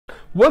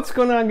What's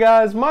going on,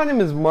 guys? My name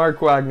is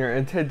Mark Wagner,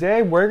 and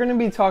today we're going to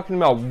be talking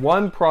about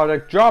one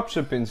product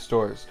dropshipping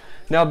stores.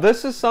 Now,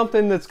 this is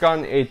something that's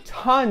gotten a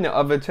ton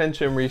of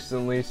attention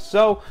recently,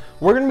 so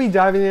we're going to be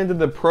diving into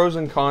the pros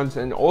and cons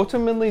and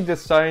ultimately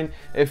deciding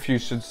if you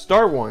should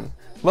start one.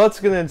 Let's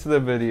get into the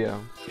video.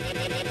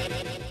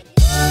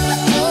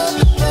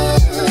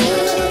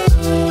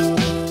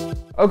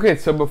 Okay,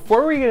 so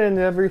before we get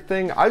into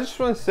everything, I just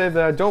want to say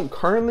that I don't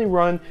currently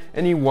run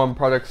any one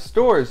product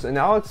stores, and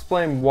I'll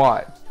explain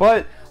why.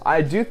 But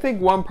I do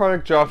think one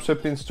product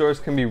dropshipping stores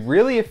can be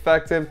really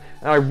effective,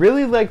 and I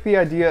really like the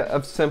idea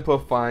of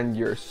simplifying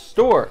your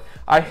store.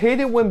 I hate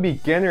it when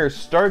beginners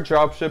start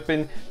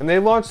dropshipping and they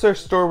launch their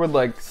store with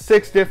like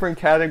 6 different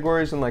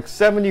categories and like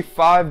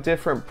 75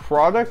 different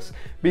products,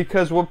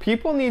 because what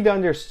people need to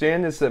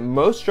understand is that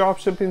most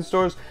dropshipping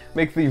stores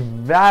make the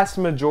vast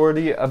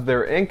majority of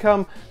their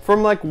income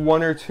from like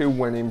 1 or 2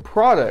 winning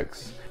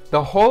products.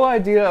 The whole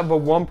idea of a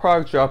one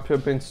product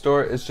dropshipping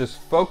store is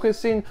just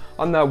focusing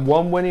on that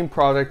one winning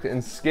product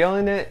and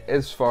scaling it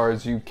as far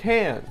as you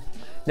can.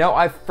 Now,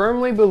 I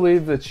firmly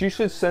believe that you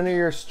should center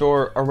your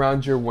store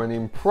around your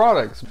winning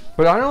products,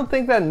 but I don't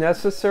think that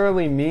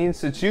necessarily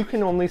means that you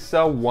can only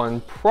sell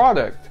one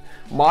product.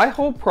 My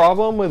whole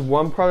problem with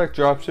one product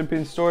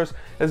dropshipping stores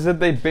is that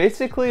they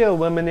basically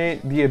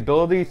eliminate the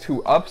ability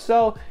to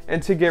upsell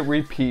and to get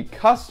repeat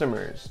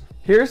customers.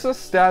 Here's the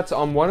stats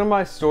on one of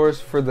my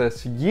stores for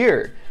this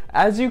year.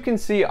 As you can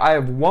see, I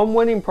have one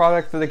winning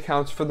product that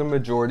accounts for the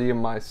majority of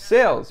my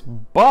sales,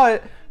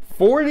 but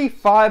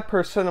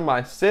 45% of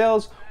my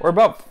sales, or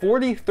about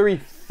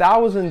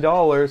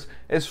 $43,000,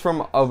 is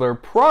from other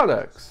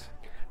products.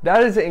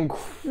 That is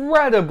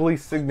incredibly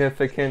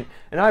significant,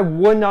 and I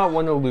would not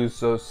want to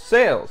lose those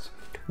sales.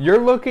 You're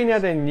looking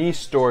at a niche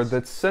store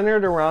that's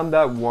centered around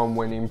that one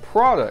winning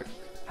product.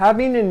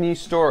 Having a niche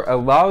store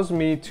allows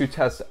me to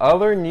test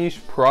other niche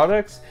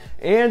products,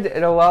 and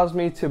it allows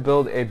me to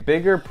build a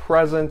bigger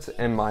presence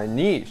in my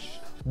niche.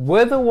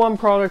 With a one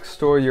product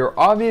store, you're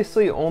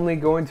obviously only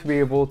going to be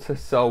able to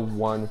sell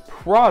one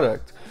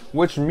product,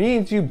 which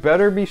means you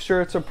better be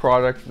sure it's a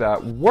product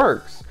that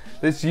works.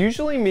 This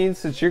usually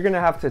means that you're going to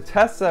have to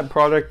test that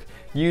product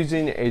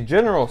using a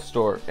general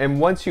store,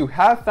 and once you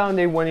have found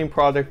a winning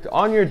product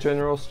on your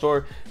general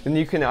store, then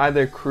you can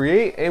either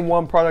create a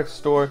one product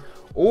store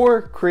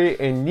or create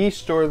a niche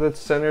store that's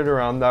centered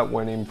around that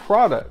winning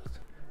product.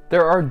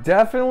 There are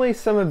definitely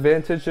some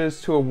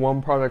advantages to a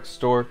one product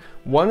store,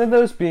 one of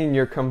those being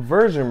your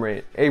conversion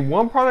rate. A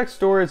one product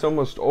store is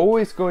almost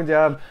always going to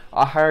have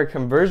a higher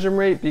conversion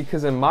rate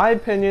because, in my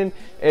opinion,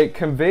 it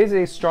conveys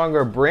a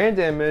stronger brand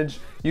image,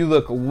 you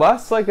look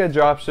less like a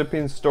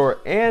dropshipping store,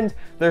 and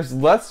there's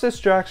less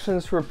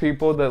distractions for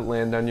people that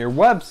land on your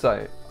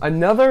website.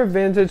 Another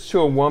advantage to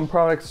a one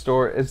product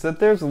store is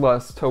that there's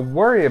less to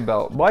worry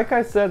about. Like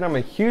I said, I'm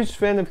a huge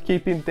fan of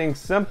keeping things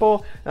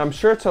simple, and I'm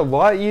sure it's a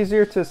lot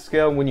easier to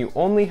scale when you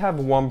only have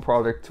one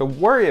product to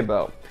worry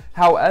about.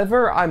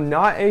 However, I'm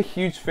not a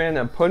huge fan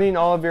of putting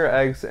all of your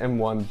eggs in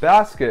one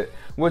basket,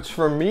 which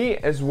for me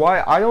is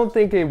why I don't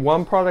think a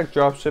one product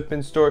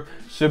dropshipping store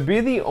should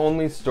be the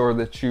only store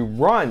that you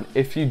run.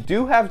 If you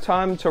do have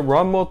time to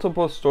run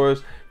multiple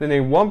stores, then a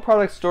one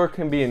product store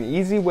can be an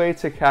easy way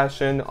to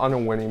cash in on a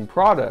winning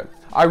product.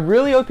 I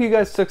really hope you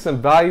guys took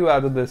some value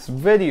out of this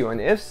video,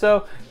 and if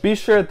so, be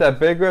sure to hit that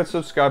big red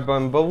subscribe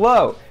button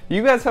below.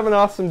 You guys have an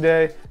awesome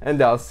day,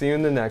 and I'll see you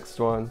in the next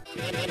one.